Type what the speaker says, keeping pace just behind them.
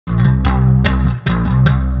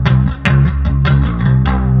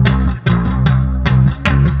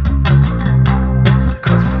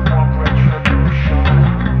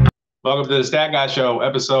Welcome to the Stat Guy Show,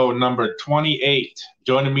 episode number 28.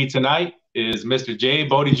 Joining me tonight is Mr. Jay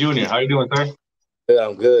Boddie Jr. How you doing, sir? Good,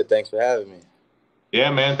 I'm good. Thanks for having me.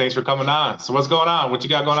 Yeah, man. Thanks for coming on. So what's going on? What you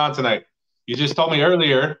got going on tonight? You just told me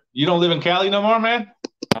earlier you don't live in Cali no more, man?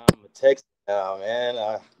 I'm a Texas now, man.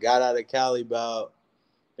 I got out of Cali about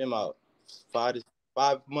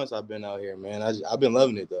 5 months I've been out here, man. I've been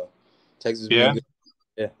loving it, though. Texas has been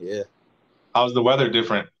good. Yeah. How's the weather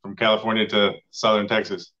different from California to southern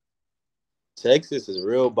Texas? Texas is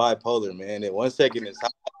real bipolar, man. In 1 second it's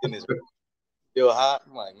hot and it's still hot.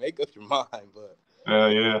 I'm like, make up your mind. But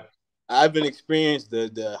Yeah. I haven't experienced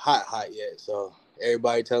the hot yet. So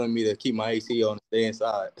everybody telling me to keep my AC on and stay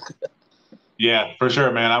inside. Yeah, for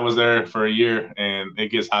sure, man. I was there for a year, and it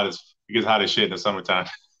gets hot as shit in the summertime.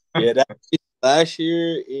 Yeah, that last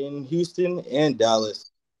year in Houston and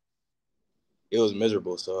Dallas, it was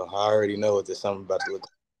miserable. So I already know what this summer about to look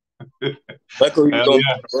like. Luckily, we're going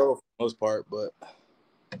to the road for the most part, but.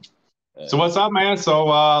 So what's up, man? So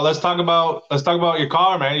let's talk about your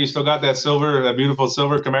car, man. You still got that beautiful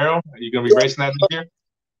silver Camaro? Are you gonna be racing that this year?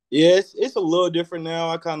 Yeah, it's a little different now.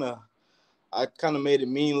 I kind of made it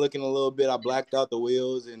mean looking a little bit. I blacked out the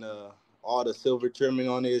wheels and all the silver trimming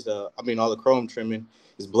on it all the chrome trimming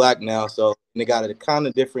is black now. So and it got a kind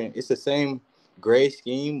of different. It's the same gray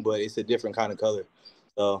scheme, but it's a different kind of color.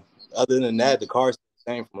 So other than that, the car's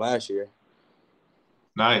the same from last year.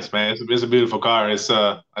 Nice, man. It's a beautiful car. I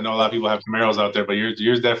know a lot of people have Camaros out there, but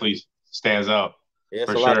yours definitely stands out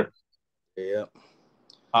for sure. Yeah.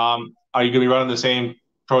 Are you gonna be running the same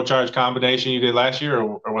Pro Charge combination you did last year,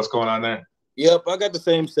 or what's going on there? Yep, I got the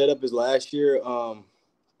same setup as last year.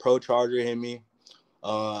 Pro Charger hit me.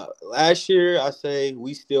 Last year, I say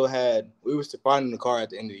we were finding the car at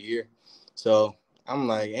the end of the year, so I'm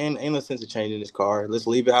like, ain't no sense of changing this car. Let's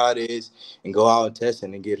leave it how it is and go out and test it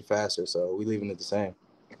and get it faster. So we leaving it the same.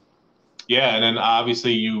 Yeah, and then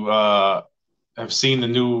obviously you have seen the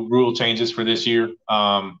new rule changes for this year.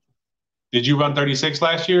 Did you run 36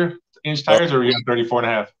 last year inch tires, or were you on 34 and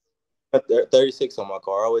a half? 36 on my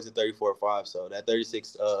car. I always at 34.5. So that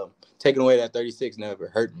 36, taking away that 36 never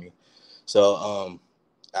hurt me. So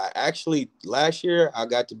I actually last year I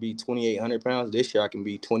got to be 2,800 pounds. This year I can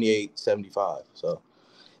be 2,875. So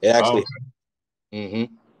it actually.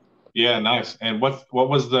 Yeah, nice. And what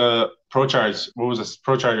was the Pro Charge? What was the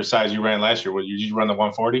Pro Charger size you ran last year? Did you run the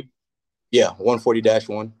 140? Yeah,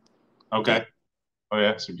 140-1. Okay. Oh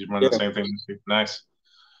yeah, so you run the same thing. Nice.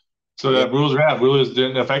 So the rules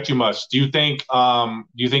didn't affect you much. Do you think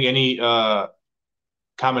any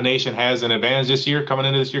combination has an advantage this year coming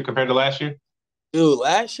into this year compared to last year? Dude,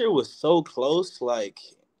 last year was so close. Like,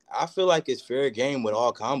 I feel like it's fair game with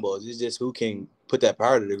all combos. It's just who can put that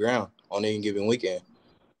power to the ground on any given weekend.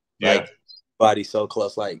 Like, body's so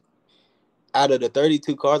close. Like, out of the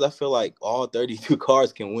 32 cars, I feel like all 32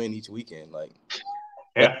 cars can win each weekend. Like,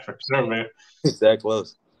 yeah, for sure, man. It's that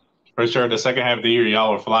close. For sure. The second half of the year,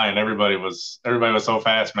 y'all were flying. Everybody was so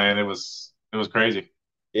fast, man. It was crazy.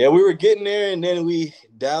 Yeah, we were getting there, and then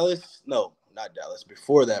not Dallas.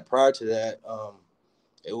 Before that, prior to that,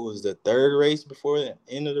 it was the third race before the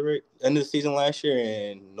end of the season last year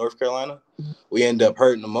in North Carolina. We ended up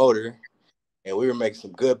hurting the motor, and we were making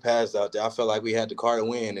some good passes out there. I felt like we had the car to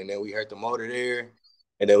win, and then we hurt the motor there,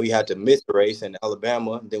 and then we had to miss the race in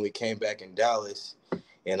Alabama. Then we came back in Dallas,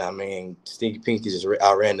 and I mean, Stinky Pinky just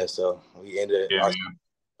outran us, so we ended our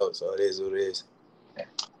so it is what it is.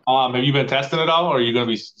 Have you been testing at all, or are you going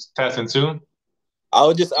to be testing soon? I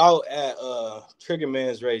was just out at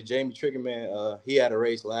Triggerman's race. Jamie Triggerman, he had a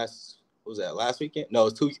race last weekend? No,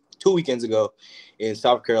 it was two weekends ago in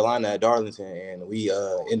South Carolina at Darlington, and we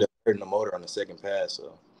ended up hurting the motor on the second pass.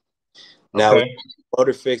 So now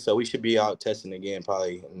motor fixed, so we should be out testing again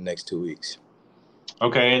probably in the next 2 weeks.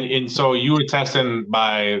 Okay, and so you were testing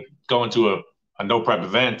by going to a no prep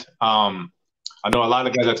event. I know a lot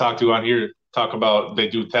of guys I talk to on here talk about they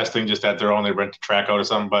do testing just at their own, they rent a track out or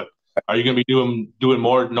something, but are you going to be doing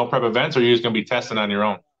more no prep events, or are you just going to be testing on your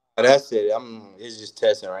own? That's it. It's just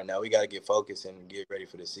testing right now. We got to get focused and get ready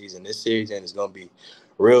for the season. This season is going to be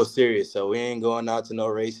real serious, so we ain't going out to no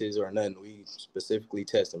races or nothing. We specifically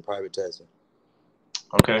testing, private testing.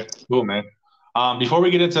 Okay, cool, man. Before we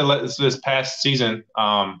get into this past season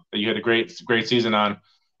that you had a great season on,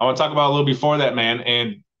 I want to talk about a little before that, man.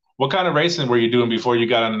 And what kind of racing were you doing before you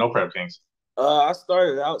got on the No Prep Kings? I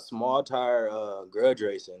started out small tire grudge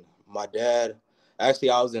racing. My dad,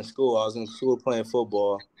 actually, I was in school playing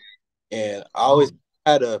football, and I always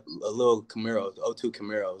had a little Camaro, 02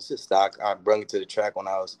 Camaro. It's just stock. I brought it to the track when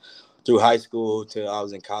I was through high school till I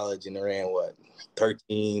was in college, and I ran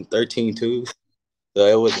 13.2. So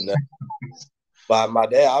it wasn't nothing. But my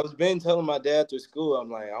dad, I was been telling my dad through school,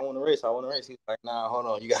 I'm like, I want to race, I want to race. He's like, nah, hold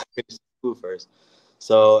on, you got to finish school first.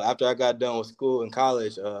 So after I got done with school in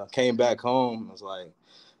college, came back home, I was like,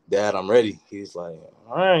 Dad, I'm ready. He's like,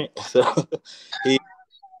 all right. So he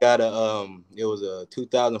got it was a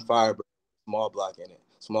 2000 Firebird small block in it,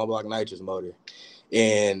 small block nitrous motor.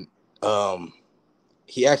 And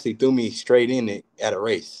he actually threw me straight in it at a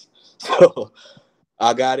race. So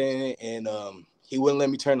I got in it, and he wouldn't let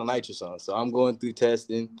me turn the nitrous on. So I'm going through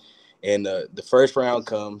testing, and the first round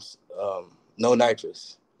comes, no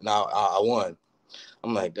nitrous. Now I won.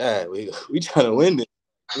 I'm like, Dad, we trying to win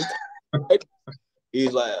this.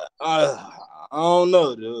 He's like, I don't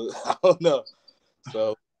know, dude. I don't know.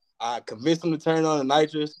 So I convinced him to turn on the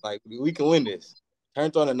nitrous. Like, we can win this.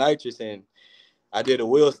 Turned on the nitrous, and I did a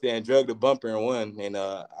wheel stand, drug the bumper, and won. And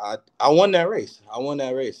I won that race. I won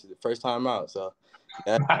that race the first time out. So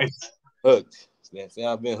that's Nice. hooked. See,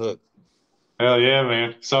 I've been hooked. Hell yeah,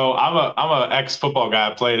 man. So I'm a ex football guy.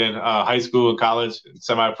 I played in high school and college,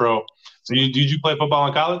 semi pro. So did you play football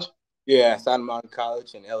in college? Yeah, Santa Monica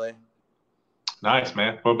College in LA. Nice,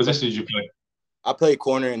 man. What position did you play? I played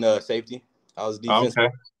corner and safety. I was defensive.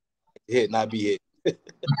 Okay. Hit, not be hit.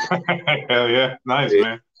 Hell yeah. Nice, Yeah,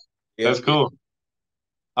 man. yeah, That's cool.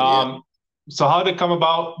 yeah. So how did it come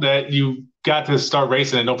about that you got to start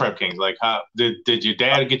racing at No Prep Kings? Like, how did your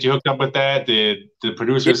dad get you hooked up with that? Did the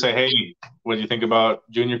producer say, "Hey, what do you think about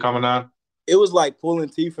Junior coming on?" It was like pulling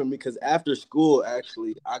teeth for me because after school,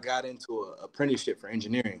 actually, I got into an apprenticeship for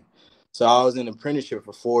engineering. So I was in apprenticeship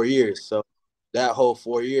for 4 years. So that whole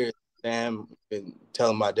 4 years, Sam been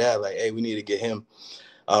telling my dad, like, hey, we need to get him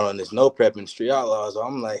out on this no prep and street outlaws. So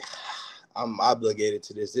I'm like, I'm obligated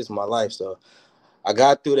to this. This is my life. So I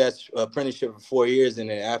got through that apprenticeship for 4 years, and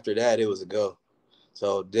then after that, it was a go.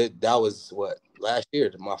 So that was what, last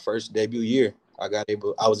year, my first debut year. I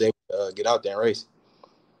was able to get out there and race.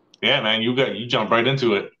 Yeah, man, you jumped right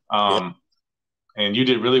into it. Yeah. And you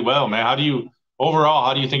did really well, man. How do you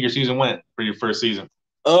think your season went for your first season?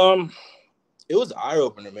 Um, it was an eye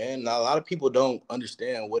opener, man. Now, a lot of people don't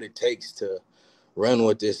understand what it takes to run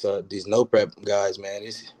with these no prep guys, man.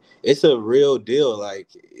 It's a real deal. Like,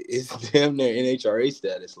 it's damn near NHRA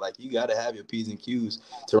status. Like, you got to have your P's and Q's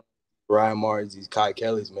to run Ryan Martins, these Kai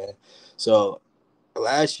Kellys, man. So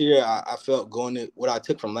last year, I felt what I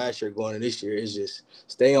took from last year going to this year is just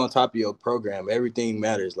stay on top of your program. Everything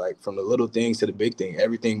matters, like from the little things to the big thing.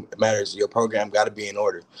 Everything matters. Your program got to be in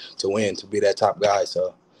order to win, to be that top guy.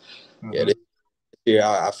 So, yeah, Mm-hmm. year,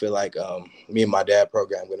 I feel like me and my dad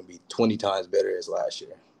program going to be 20 times better as last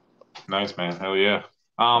year. Nice, man. Hell yeah.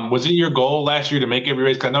 Was it your goal last year to make every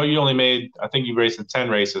race? 'Cause I know you only made, I think you raced in 10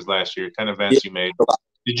 races last year, 10 Yeah, events you made.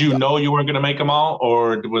 Did you know you weren't going to make them all,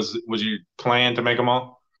 or was your plan to make them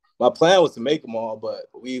all? my plan was to make them all, but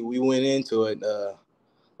we went into it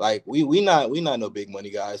like we not no big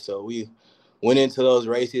money guys, so we went into those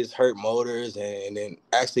races, hurt motors, and then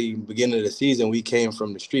actually beginning of the season we came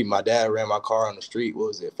from the street. My dad ran my car on the street. What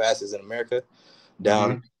was it? Fastest in America,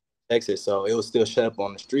 down Mm-hmm. Texas. So it was still shut up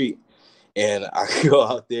on the street. And I go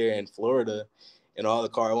out there in Florida, and all the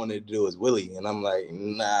car I wanted to do was Willie. And I'm like,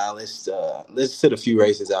 nah, let's sit a few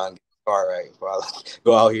races out and get the car right before I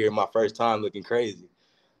go out here my first time looking crazy.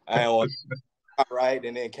 I didn't want to right,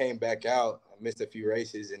 and then came back out. I missed a few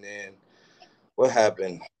races, and then what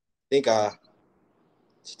happened? I think I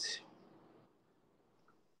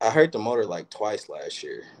hurt the motor like twice last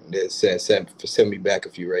year. That sent me back a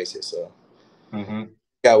few races. So Mm-hmm.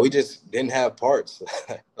 yeah, we just didn't have parts.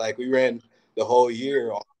 Like we ran the whole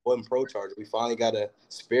year on one pro charger. We finally got a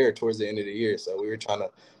spare towards the end of the year, so we were trying to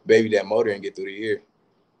baby that motor and get through the year.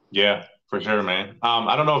 Yeah, for sure, man.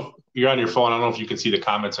 I don't know if you're on your phone. I don't know if you can see the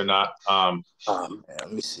comments or not. Oh man,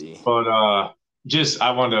 let me see. But just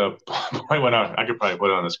I wanted to point one out. I could probably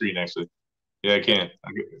put it on the screen actually. Yeah, I can.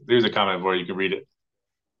 There's a comment for you. You can read it.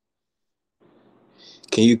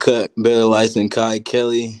 Can you cut better lights than Kai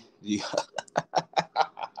Kelly?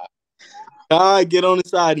 Kai, get on the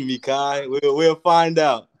side of me, Kai. We'll find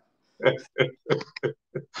out.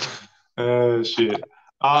 Shit.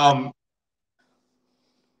 Kai, Um.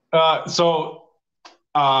 So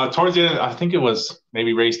towards the end, I think it was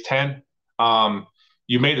maybe race 10.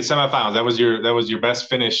 You made the semifinals. That was your best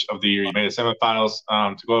finish of the year. You made the semifinals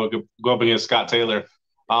to go up against Scott Taylor.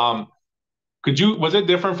 Um, was it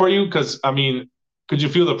different for you? Because I mean, could you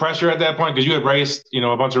feel the pressure at that point? Because you had raced,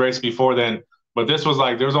 a bunch of races before then, but this was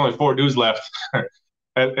like there was only 4 dudes left at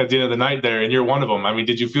the end of the night there, and you're one of them. I mean,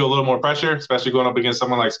 did you feel a little more pressure, especially going up against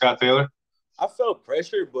someone like Scott Taylor? I felt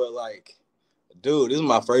pressure, but like, dude, this is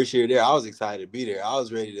my first year there. I was excited to be there. I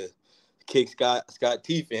was ready kick Scott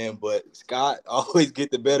teeth in, but Scott always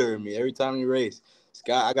get the better of me every time we race.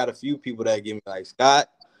 Scott, I got a few people that give me like Scott,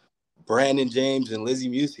 Brandon James, and Lizzie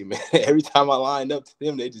Musey, man. Every time I lined up to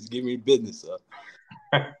them, they just give me business. So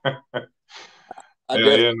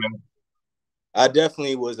I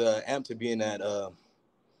definitely was amped to be in that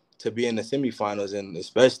to be in the semifinals, and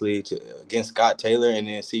especially against Scott Taylor, and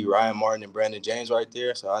then see Ryan Martin and Brandon James right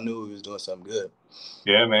there. So I knew he was doing something good.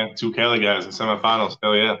 Yeah, man, 2 Cali guys in semifinals.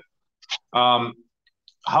 Hell yeah.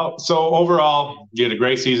 So overall, you had a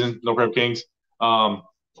great season, No Prep Kings.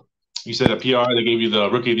 You said a PR, they gave you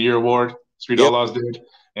the Rookie of the Year award, Street Outlaws did.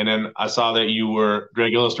 And then I saw that you were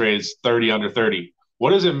Greg Illustrated's 30 under 30.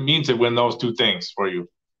 What does it mean to win those 2 things for you?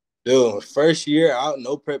 Dude, first year out,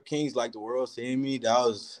 No Prep Kings, like the world seeing me, that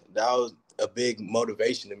was a big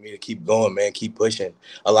motivation to me to keep going, man, keep pushing.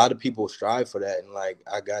 A lot of people strive for that, and like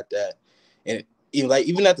I got that. And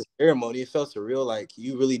even at the ceremony, it felt surreal. Like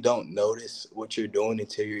you really don't notice what you're doing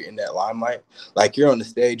until you're in that limelight. Like you're on the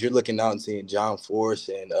stage, you're looking out and seeing John Force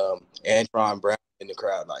and Antron Brown in the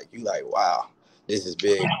crowd. Like you like, wow, this is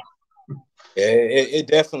big. Yeah, it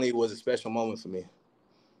definitely was a special moment for me.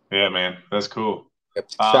 Yeah, man, that's cool.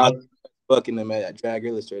 Shout out to Buckingham at Drag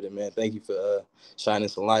Illustrated, man. Thank you for shining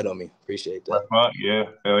some light on me. Appreciate that. Yeah,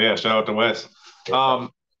 hell yeah. Shout out to Wes.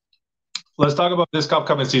 Let's talk about this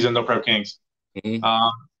upcoming season, No Prep Kings.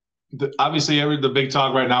 Mm-hmm. Obviously, the big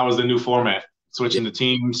talk right now is the new format, switching the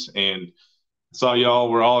teams. And I saw y'all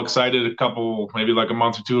were all excited maybe like a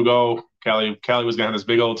month or 2 ago. Cali was going to have this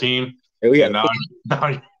big old team. And now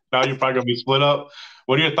you're probably going to be split up.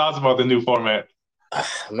 What are your thoughts about the new format?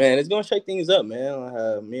 Man, it's going to shake things up,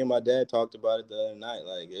 man. Me and my dad talked about it the other night.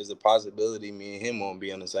 Like, there's a possibility me and him won't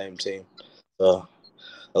be on the same team. So,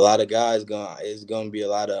 a lot of guys it's going to be a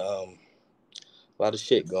lot of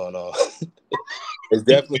shit going on. It's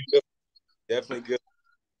definitely good. Definitely good.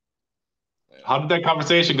 How did that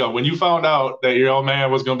conversation go? When you found out that your old man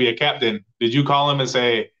was going to be a captain, did you call him and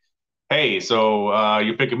say, hey, so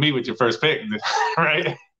you're picking me with your first pick,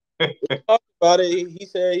 right? We talked about it. He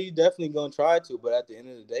said he's definitely going to try to, but at the end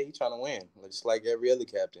of the day, he's trying to win, just like every other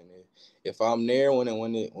captain. If I'm there when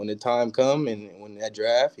the time come and when that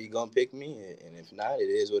draft, he going to pick me, and if not, it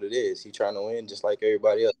is what it is. He's trying to win just like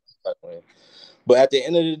everybody else trying to win. But at the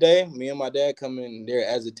end of the day, me and my dad come in there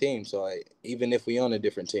as a team. So even if we on a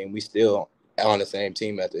different team, we still on the same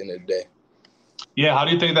team at the end of the day. Yeah, how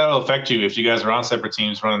do you think that'll affect you if you guys are on separate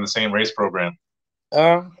teams running the same race program?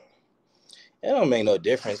 It don't make no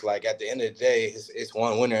difference. Like at the end of the day, it's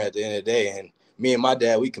one winner at the end of the day. And me and my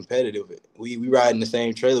dad, we competitive. We ride in the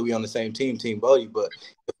same trailer. We on the same team, Team Boddie. But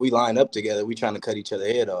if we line up together, we trying to cut each other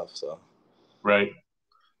head off. So right,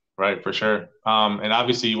 for sure. And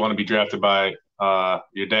obviously you want to be drafted by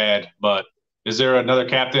your dad. But is there another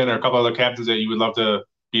captain or a couple other captains that you would love to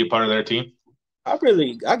be a part of their team? I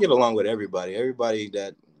get along with everybody. Everybody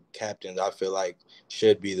that captains, I feel like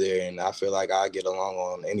should be there, and I feel like I get along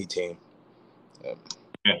on any team.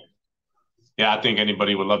 Yeah, I think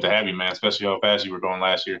anybody would love to have you, man, especially how fast you were going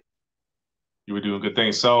last year. You were doing good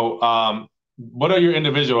things. So what are your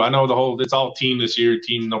individual? I know it's all team this year,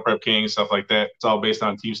 team No Prep King, stuff like that. It's all based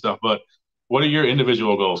on team stuff. But what are your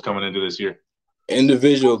individual goals coming into this year?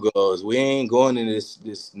 Individual goals. We ain't going in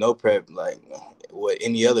this No Prep like what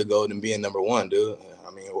any other goal than being number one, dude.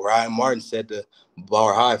 I mean, Ryan Martin set the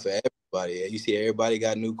bar high for everybody. You see everybody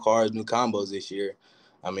got new cars, new combos this year.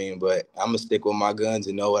 I mean, but I'm going to stick with my guns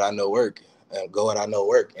and know what I know work. Go what I know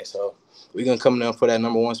work. And so we're going to come down for that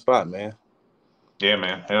number one spot, man. Yeah,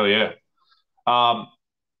 man. Hell yeah. I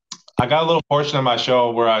got a little portion of my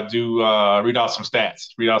show where I do read out some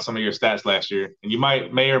of your stats last year. And you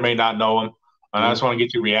may or may not know them. And I just want to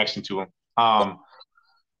get your reaction to them.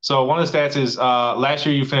 So one of the stats is last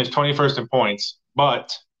year you finished 21st in points,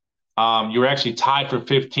 but you were actually tied for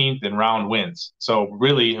 15th in round wins. So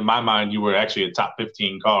really, in my mind, you were actually a top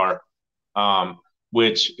 15 car,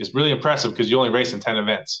 which is really impressive because you only raced in 10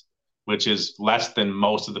 events, which is less than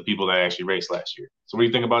most of the people that actually raced last year. So what do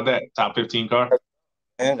you think about that? Top 15 car?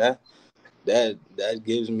 And that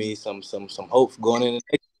gives me some hope going in the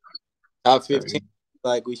next top 15.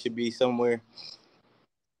 Like we should be somewhere.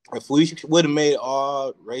 If we would have made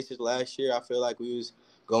all races last year, I feel like we was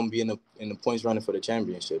gonna be in the points running for the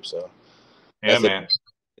championship. So yeah, man,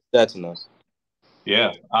 that's enough.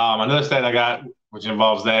 Yeah. Another stat I got, which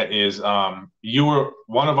involves that, is you were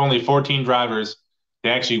one of only 14 drivers to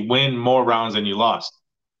actually win more rounds than you lost.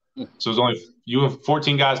 So it was only you and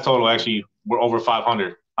 14 guys total actually were over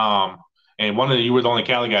 500. And you were the only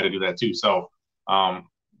Cali guy to do that too. So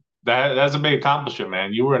that's a big accomplishment,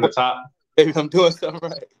 man. You were in the top. Maybe I'm doing something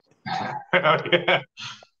right. Yeah.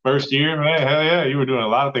 First year, man. Hell yeah, you were doing a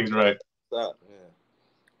lot of things right. Stop, yeah.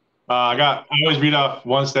 I always read off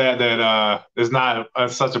one stat that is not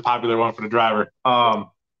such a popular one for the driver. But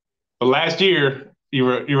last year you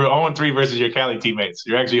were 0-3 versus your Cali teammates.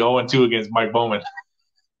 You're actually 0-2 against Mike Bowman.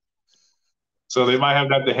 So they might have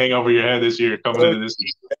that to hang over your head this year coming into this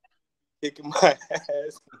year. Kicking my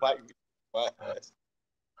ass,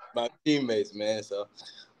 my teammates, man. So,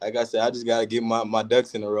 like I said, I just gotta get my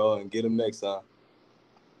ducks in a row and get them next time.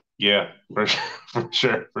 Yeah, for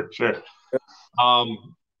sure.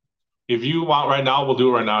 If you want right now, we'll do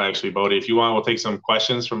it right now, actually, Boddie. If you want, we'll take some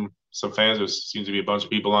questions from some fans. There seems to be a bunch of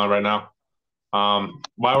people on right now.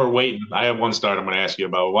 While we're waiting, I have one start I'm going to ask you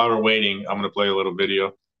about. While we're waiting, I'm going to play a little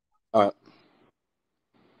video. All right.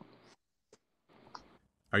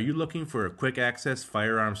 Are you looking for a quick access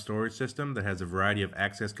firearm storage system that has a variety of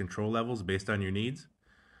access control levels based on your needs?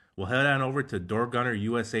 Well, head on over to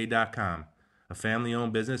DoorGunnerUSA.com, a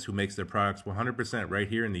family-owned business who makes their products 100% right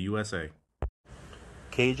here in the USA.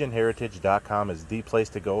 CajunHeritage.com is the place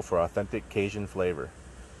to go for authentic Cajun flavor.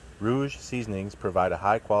 Rouge seasonings provide a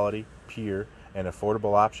high-quality, pure, and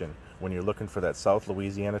affordable option when you're looking for that South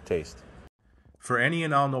Louisiana taste. For any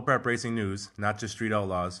and all No Prep Racing news, not just Street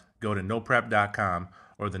Outlaws, go to NoPrep.com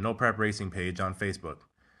or the No Prep Racing page on Facebook.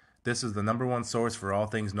 This is the #1 source for all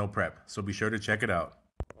things No Prep, so be sure to check it out.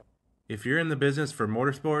 If you're in the business for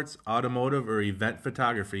motorsports, automotive, or event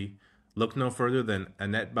photography, look no further than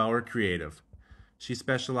Annette Bauer Creative. She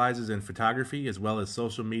specializes in photography as well as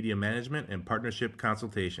social media management and partnership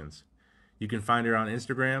consultations. You can find her on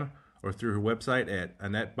Instagram or through her website at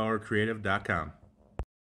AnnetteBauerCreative.com.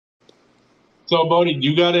 So, Boddie,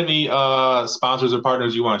 you got any sponsors or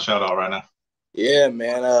partners you want to shout out right now? Yeah,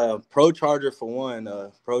 man. Pro Charger for one.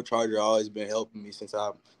 Pro Charger always been helping me since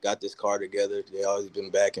I got this car together. They always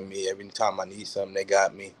been backing me every time I need something. They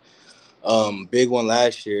got me. Big one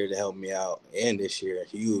last year to help me out, and this year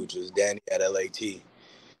huge was Danny at LAT.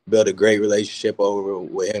 Built a great relationship over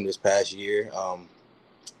with him this past year.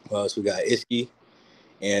 So we got Iski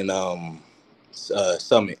and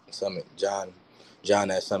Summit.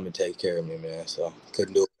 John at Summit take care of me, man. So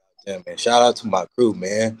couldn't do it without them. And shout out to my crew,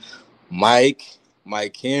 man. Mike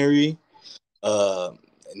Henry,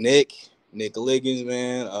 Nick Liggins,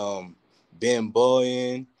 man. Ben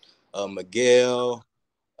Boyan, Miguel.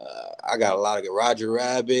 I got a lot of Roger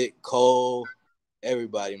Rabbit, Cole,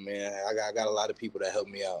 everybody, man. I got a lot of people that help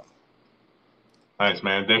me out. Nice,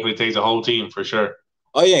 man. Definitely takes a whole team for sure.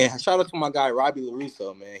 Oh yeah, shout out to my guy Robbie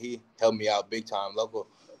LaRusso, man. He helped me out big time. Local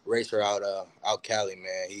racer out Cali,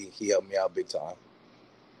 man. He helped me out big time.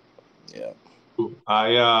 Yeah.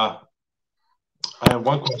 I have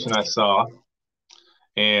one question I saw,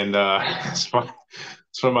 and it's from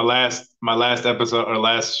my last episode or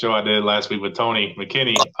last show I did last week with Tony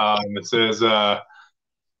McKinney. It says,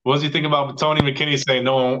 "What does he think about Tony McKinney saying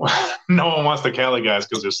no one wants the Cali guys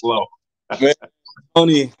because they're slow?" Man,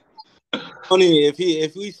 Tony,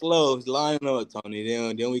 if we slow, line up, Tony.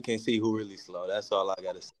 Then we can see who really slow. That's all I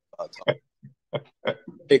gotta say about Tony.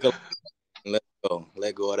 Pick up, and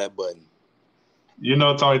let go of that button. You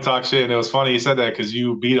know, Tony talks shit, and it was funny he said that because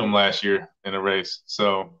you beat him last year in a race.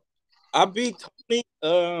 So I beat Tony.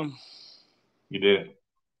 You did.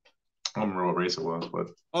 I don't remember what race it was,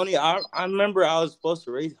 but Tony, I remember I was supposed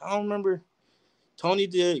to race. I don't remember. Tony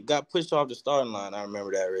got pushed off the starting line. I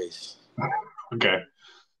remember that race. Okay.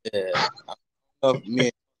 Yeah. Me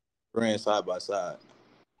and ran side by side.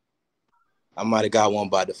 I might have got one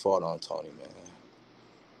by default on Tony, man.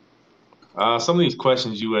 Some of these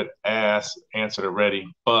questions you had answered already,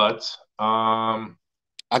 but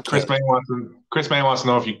Chris May wants to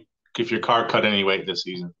know if your car cut any weight this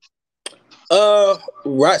season.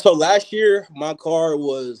 Right. So last year my car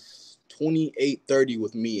was 2830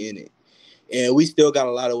 with me in it, and we still got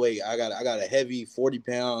a lot of weight. I got a heavy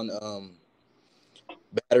 40-pound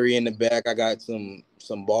battery in the back. I got some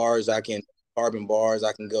bars carbon bars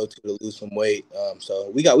I can go to lose some weight. So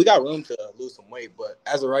we got room to lose some weight, but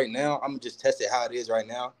as of right now, I'm just test it how it is right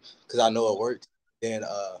now because I know it works. Then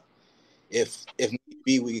if need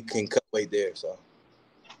be, we can cut weight there. So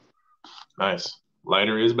nice.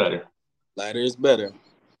 Lighter is better. Lighter is better.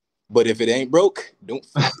 But if it ain't broke, don't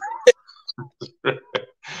fix it.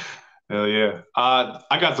 Hell yeah.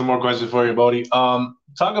 I got some more questions for you, Boddie.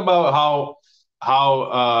 Talk about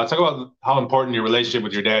how important your relationship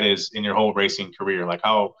with your dad is in your whole racing career. Like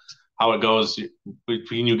how it goes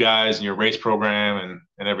between you guys and your race program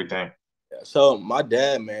and everything. Yeah, so my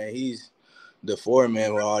dad, man, he's the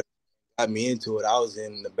foreman where all got me into it. I was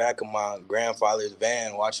in the back of my grandfather's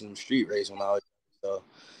van watching him street race when I was so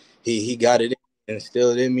he got it in and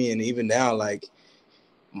instilled in me. And even now, like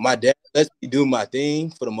my dad lets me do my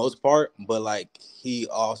thing for the most part, but like he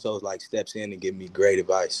also like steps in and give me great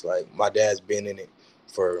advice. Like my dad's been in it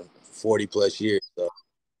for 40 plus years, so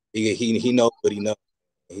he knows what he knows.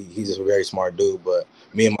 He's just a very smart dude. But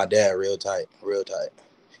me and my dad real tight, real tight.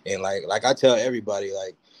 And like I tell everybody,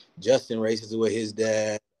 like Justin races with his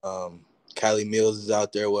dad. Kylie Mills is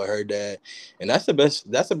out there with her dad, and that's the best.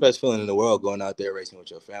 That's the best feeling in the world. Going out there racing with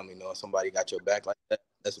your family, knowing somebody got your back like that.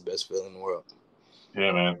 That's the best feeling in the world.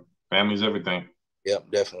 Yeah, man. Family's everything.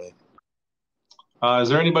 Yep, definitely. Is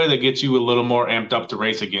there anybody that gets you a little more amped up to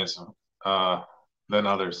race against than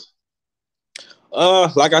others?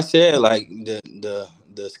 Like I said, like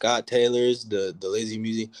the Scott Taylors, the Lizzie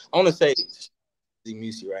Music. I want to say Lizzie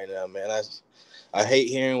Music right now, man. I hate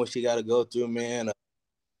hearing what she got to go through, man.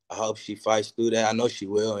 I hope she fights through that. I know she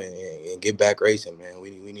will, and get back racing, man.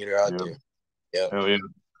 We need her out there. Yeah. Hell yeah.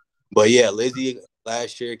 But yeah, Lizzie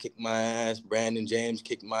last year kicked my ass. Brandon James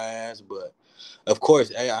kicked my ass. But of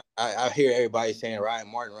course, I hear everybody saying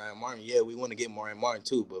Ryan Martin. Yeah, we want to get Ryan Martin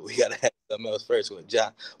too, but we gotta have something else first with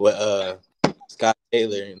Scott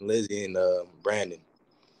Taylor and Lizzie and Brandon.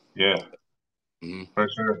 Yeah, for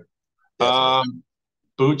sure. Definitely.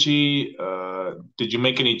 Bucci, did you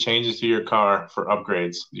make any changes to your car for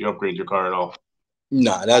upgrades? Did you upgrade your car at all?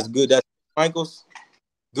 Nah, that's good. That's Michaels,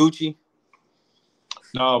 Gucci.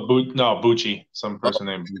 No, Bucci. Some person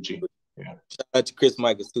named Bucci. Yeah. Shout out to Chris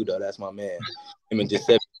Michaels too, though. That's my man. Him and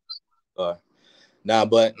Giuseppe.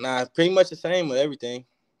 Pretty much the same with everything.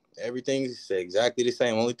 Everything's exactly the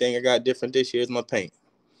same. Only thing I got different this year is my paint.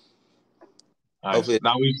 Nice. Hopefully.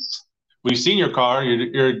 Now we've seen your car.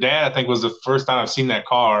 Your dad, I think, was the first time I've seen that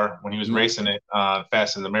car when he was racing it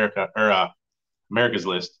Fast in America or America's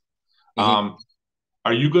List. Mm-hmm.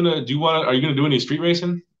 Are you gonna do any street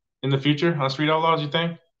racing in the future on Street Outlaws? You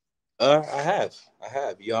think? I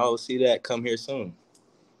have. Y'all will see that come here soon.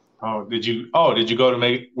 Did you go to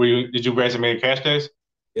make? Did you race and make a cash case?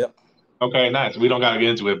 Yep. Okay, nice. We don't gotta get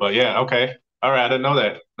into it, but yeah, okay. All right, I didn't know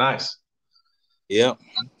that. Nice. Yep.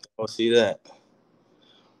 I'll see that.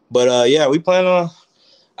 But yeah, we plan on.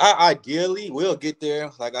 Ideally, we'll get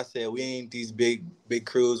there. Like I said, we ain't these big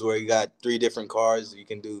crews where you got 3 different cars you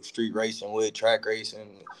can do street racing with, track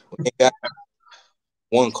racing. We ain't got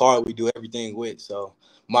one car we do everything with. So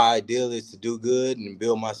my ideal is to do good and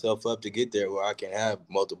build myself up to get there where I can have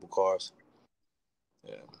multiple cars.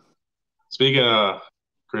 Yeah. Speaking of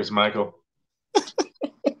Chris Michael.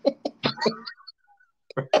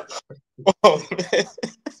 Oh, man.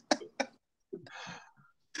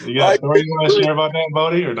 You got a story you want to share about that,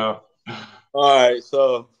 Boddie, or no? All right,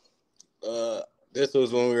 so this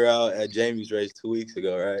was when we were out at Jamie's race 2 weeks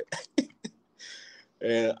ago, right?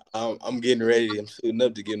 And I'm getting ready. I'm suiting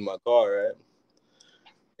up to get in my car, right?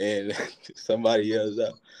 And somebody yells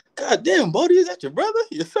out, "God damn, Boddie, is that your brother?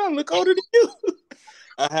 Your son look older than you."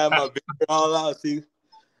 I have my beard all out. See,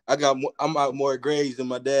 I'm out more grays than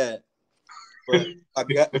my dad. But my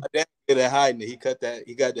dad did it hiding it. He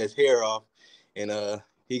got that hair off, and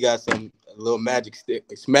he got some little magic stick,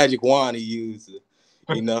 it's magic wand he used,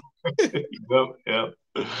 you know. Yep.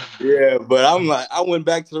 Yeah, but I'm like, I went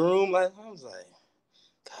back to the room, like I was like,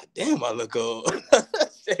 God damn, I look old.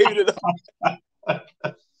 Shaved it off.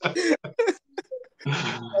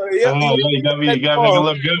 Yeah, you gotta make it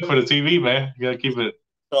look good for the TV, man. You gotta keep it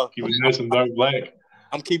nice and dark black.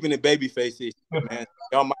 I'm keeping it baby facey, man.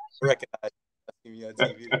 Y'all might recognize me on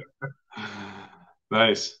TV.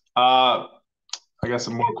 Nice. I got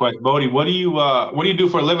some more questions. Boddie, what do you do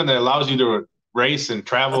for a living that allows you to race and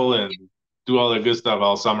travel and do all that good stuff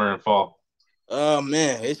all summer and fall?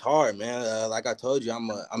 Man, it's hard, man. Like I told you, I'm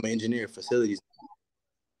an engineer of facilities.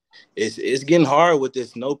 It's getting hard with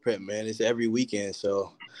this snow prep, man. It's every weekend,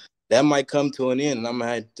 so that might come to an end, and I'm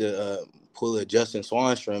gonna have to pull a Justin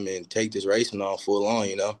Swanstrom and take this racing on full on,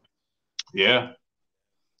 you know. Yeah,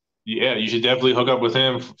 you should definitely hook up with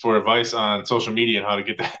him for advice on social media and how to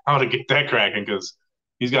get that cracking, because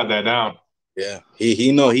he's got that down. Yeah,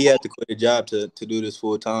 he know he had to quit a job to do this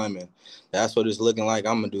full time, and that's what it's looking like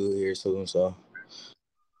I'm gonna do here soon. So,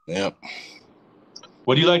 yeah.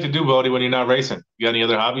 What do you like to do, Boddie, when you're not racing? You got any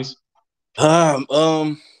other hobbies?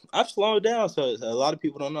 I've slowed down. So a lot of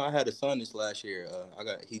people don't know I had a son this last year.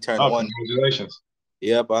 He turned 1. Congratulations.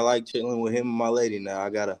 Yep, I like chilling with him and my lady now.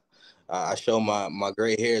 I show my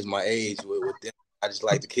gray hairs my age with them. I just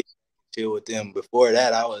like to chill with them. Before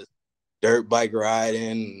that, I was dirt bike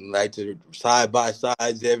riding, like to side by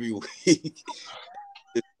sides every week,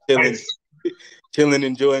 just chilling,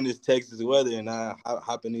 enjoying this Texas weather, and I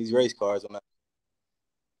hop in these race cars.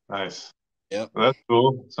 Nice. Yep. Well, that's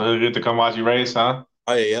cool. So he'll get to come watch you race, huh?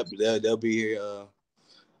 Oh yeah, yep. They'll be here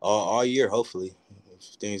all year, hopefully,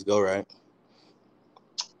 if things go right.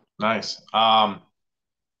 Nice.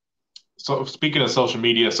 So speaking of social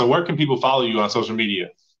media, so where can people follow you on social media?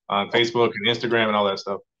 On Facebook and Instagram and all that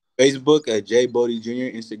stuff? Facebook at Jay Boddie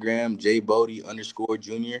Jr. Instagram Jay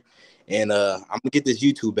Boddie_Jr. And I'm gonna get this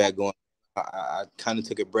YouTube back going. I kind of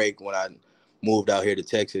took a break when I moved out here to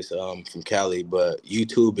Texas from Cali, but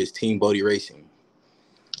YouTube is Team Boddie Racing.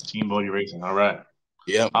 Team Boddie Racing. All right.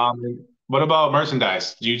 Yeah. What about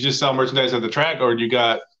merchandise? Do you just sell merchandise at the track, or do you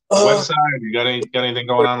got a website? You got anything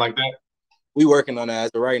going on like that? We working on that.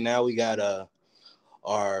 As of right now, we got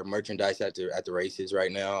our merchandise at the races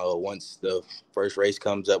right now. Once the first race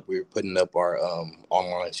comes up, we're putting up our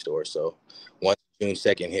online store. So once June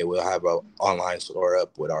 2nd hit, we'll have our online store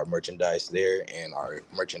up with our merchandise there and our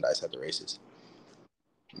merchandise at the races.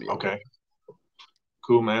 Yeah. Okay.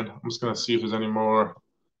 Cool, man. I'm just gonna see if there's any more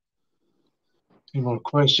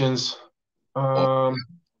questions.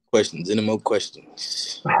 Questions? Any more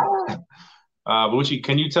questions? Bucci,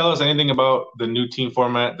 can you tell us anything about the new team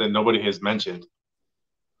format that nobody has mentioned?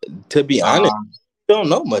 To be honest, I don't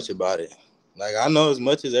know much about it. Like, I know as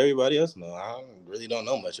much as everybody else know. I really don't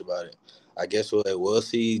know much about it. I guess we'll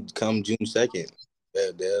see come June 2nd.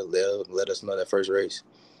 They'll let us know that first race.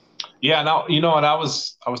 Yeah, now you know, and I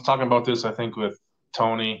was talking about this, I think, with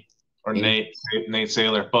Tony or Nate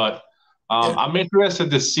Saylor, but I'm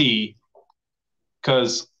interested to see,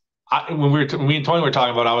 because when me and Tony were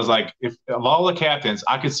talking about it, I was like, if of all the captains,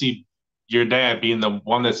 I could see your dad being the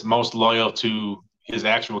one that's most loyal to his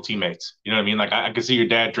actual teammates. You know what I mean? Like, I could see your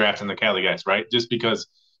dad drafting the Cali guys, right? Just because,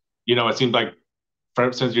 you know, it seems like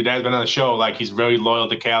since your dad's been on the show, like, he's very loyal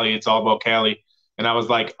to Cali. It's all about Cali. And I was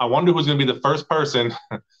like, I wonder who's going to be the first person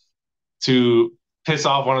to piss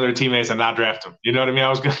off one of their teammates and not draft him. You know what I mean? I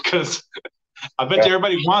was going to, because I bet you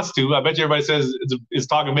everybody wants to. I bet you everybody says it's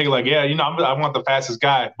talking big, like, yeah, you know, I want the fastest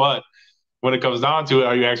guy. But when it comes down to it,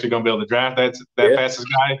 are you actually going to be able to draft that fastest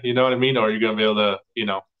guy? You know what I mean? Or are you going to be able to, you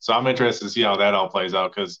know? So I'm interested to see how that all plays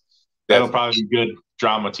out, because that'll probably be good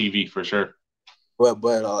drama TV for sure.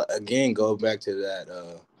 But again, go back to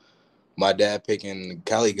that. My dad picking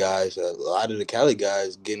Cali guys. A lot of the Cali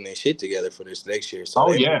guys getting their shit together for this next year.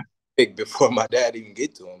 So pick before my dad even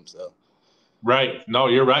get to them. So. Right. No,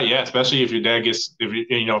 you're right. Yeah, especially if your dad if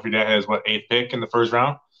your dad has 8th pick in the first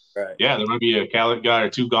round. Right. Yeah, there might be a Cali guy or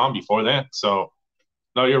two gone before then. So,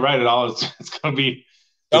 no, you're right. It's gonna be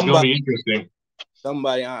interesting.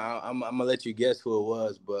 Somebody, I'm gonna let you guess who it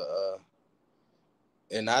was, but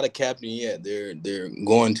and not a captain yet. They're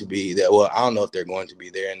going to be there. Well, I don't know if they're going to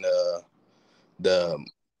be there in the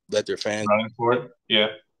let their fans running for it. Yeah.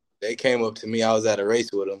 They came up to me. I was at a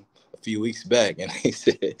race with them a few weeks back, and they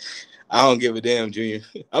said, "I don't give a damn, Junior.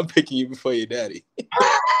 I'm picking you before your daddy."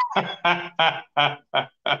 All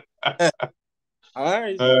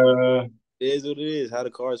right. It is what it is. How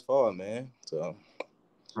the cars fall, man. So.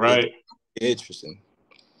 Right. Interesting.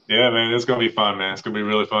 Yeah, man, it's gonna be fun, man. It's gonna be a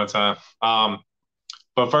really fun time.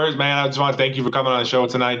 But first, man, I just want to thank you for coming on the show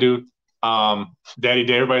tonight, dude. Daddy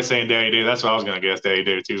Day. Everybody's saying Daddy Day. That's what I was gonna guess, Daddy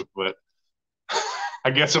Day too. But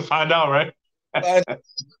I guess we'll find out, right?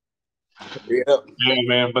 Yeah,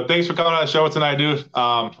 man. But thanks for coming on the show tonight, dude.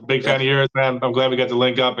 Big fan of yours, man. I'm glad we got to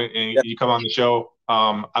link up and you come on the show.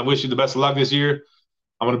 I wish you the best of luck this year.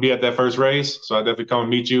 I'm going to be at that first race, so I definitely come and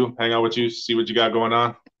meet you, hang out with you, see what you got going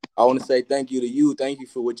on. I want to say thank you to you. Thank you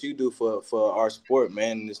for what you do for our sport,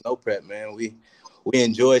 man. And this no prep, man. We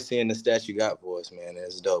enjoy seeing the stats you got for us, man.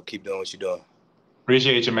 It's dope. Keep doing what you're doing.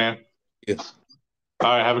 Appreciate you, man. Yeah.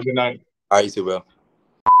 All right. Have a good night. All right, you too, bro.